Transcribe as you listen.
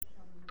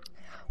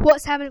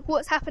What's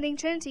happening,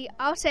 Trinity?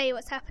 I'll tell you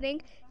what's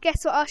happening.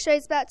 Guess what our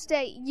show's about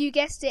today? You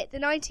guessed it, the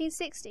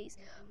 1960s.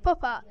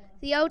 Pop art.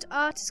 The old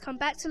art has come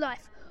back to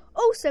life.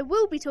 Also,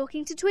 we'll be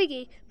talking to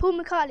Twiggy, Paul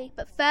McCartney,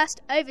 but first,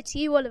 over to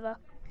you, Oliver.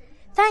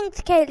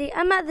 Thanks, Kayley.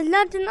 I'm at the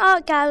London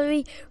Art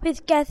Gallery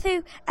with, guess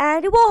who?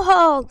 Andy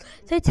Warhol.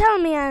 So tell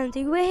me,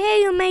 Andy, we hear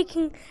you're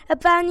making a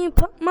brand new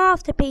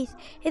masterpiece.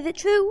 Is it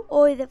true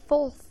or is it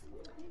false?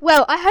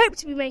 Well, I hope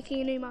to be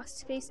making a new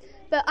masterpiece,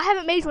 but I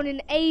haven't made one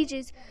in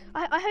ages.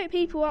 I hope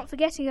people aren't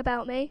forgetting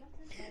about me.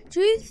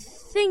 Do you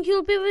think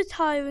you'll be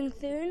retiring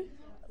soon?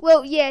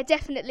 Well, yeah,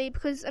 definitely,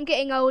 because I'm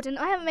getting old and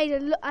I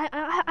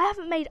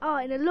haven't made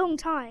art in a long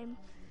time.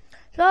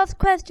 Last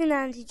question,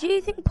 Andy. Do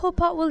you think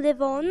pop art will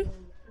live on?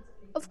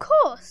 Of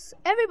course.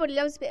 Everybody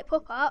loves a bit of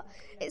pop art.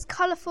 It's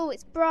colourful,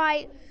 it's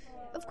bright.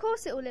 Of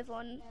course it will live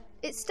on.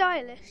 It's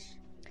stylish.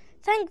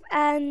 Thanks,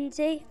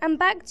 Andy. And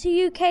back to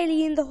you,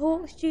 Kayley, in the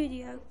Hawk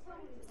studio.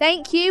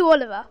 Thank you,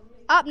 Oliver.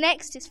 Up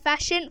next is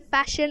fashion.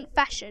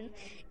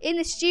 In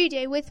the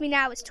studio with me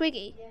now is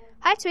Twiggy.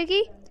 Hi,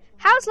 Twiggy.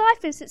 How's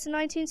life been since the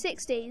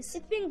 1960s? It's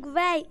been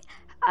great.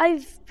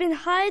 I've been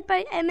hired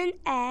by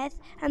M&S.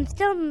 I'm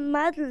still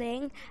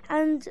modelling,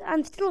 and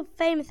I'm still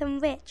famous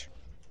and rich.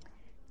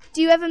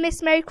 Do you ever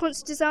miss Mary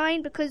Quant's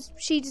design because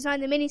she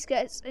designed the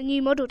miniskirts and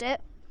you modelled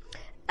it?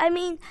 I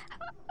mean,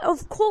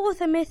 of course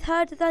I miss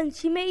her design.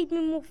 She made me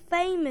more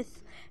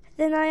famous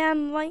than I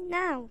am right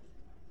now.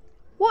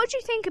 What do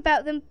you think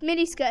about the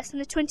miniskirts in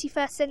the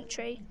 21st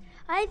century?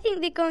 I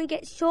think they're going to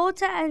get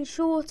shorter and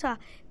shorter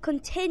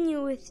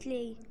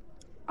continuously.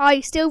 Are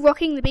you still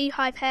rocking the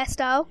beehive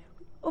hairstyle?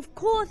 Of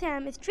course I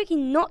am. It's tricky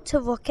not to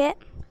rock it.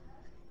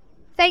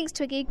 Thanks,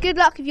 Twiggy. Good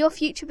luck with your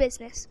future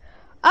business.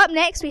 Up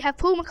next, we have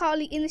Paul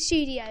McCartney in the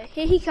studio.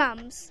 Here he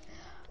comes.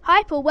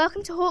 Hi, Paul.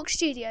 Welcome to Hawk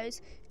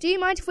Studios. Do you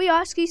mind if we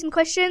ask you some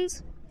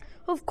questions?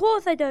 Of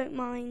course I don't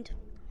mind.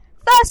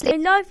 Firstly,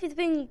 my life has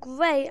been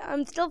great.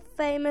 I'm still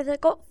famous. I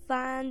got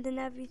fans and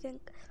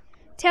everything.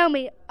 Tell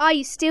me, are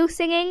you still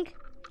singing?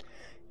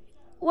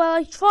 Well,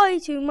 I try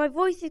to. My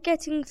voice is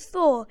getting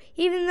sore.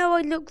 Even though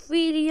I look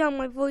really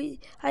young,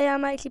 I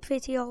am actually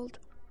pretty old.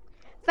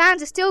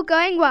 Fans are still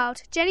going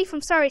wild. Jenny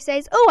from Surrey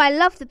says, "Oh, I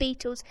love the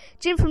Beatles."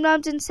 Jim from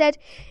London said,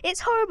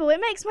 "It's horrible. It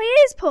makes my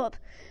ears pop."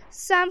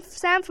 Sam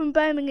from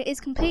Birmingham is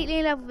completely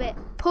in love with it.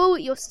 "Paul,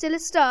 you're still a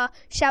star,"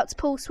 shouts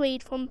Paul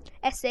Swede from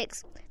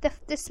Essex.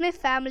 The Smith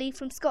family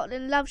from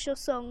Scotland loves your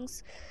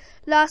songs.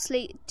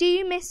 Lastly, do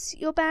you miss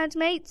your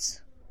bandmates?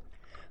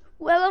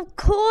 Well, of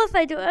course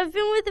I do. I've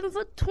been with them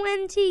for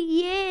 20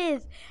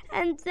 years.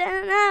 And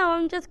now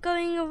I'm just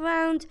going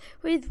around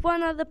with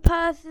one other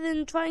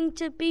person trying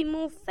to be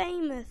more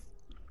famous.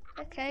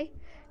 Okay.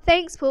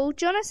 Thanks, Paul.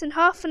 Join us in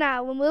half an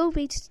hour when we'll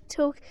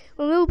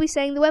be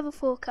saying the weather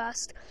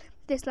forecast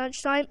this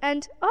lunchtime.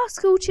 And are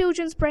school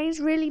children's brains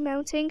really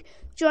melting?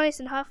 Join us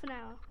in half an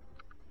hour.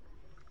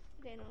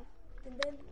 Okay, no. And then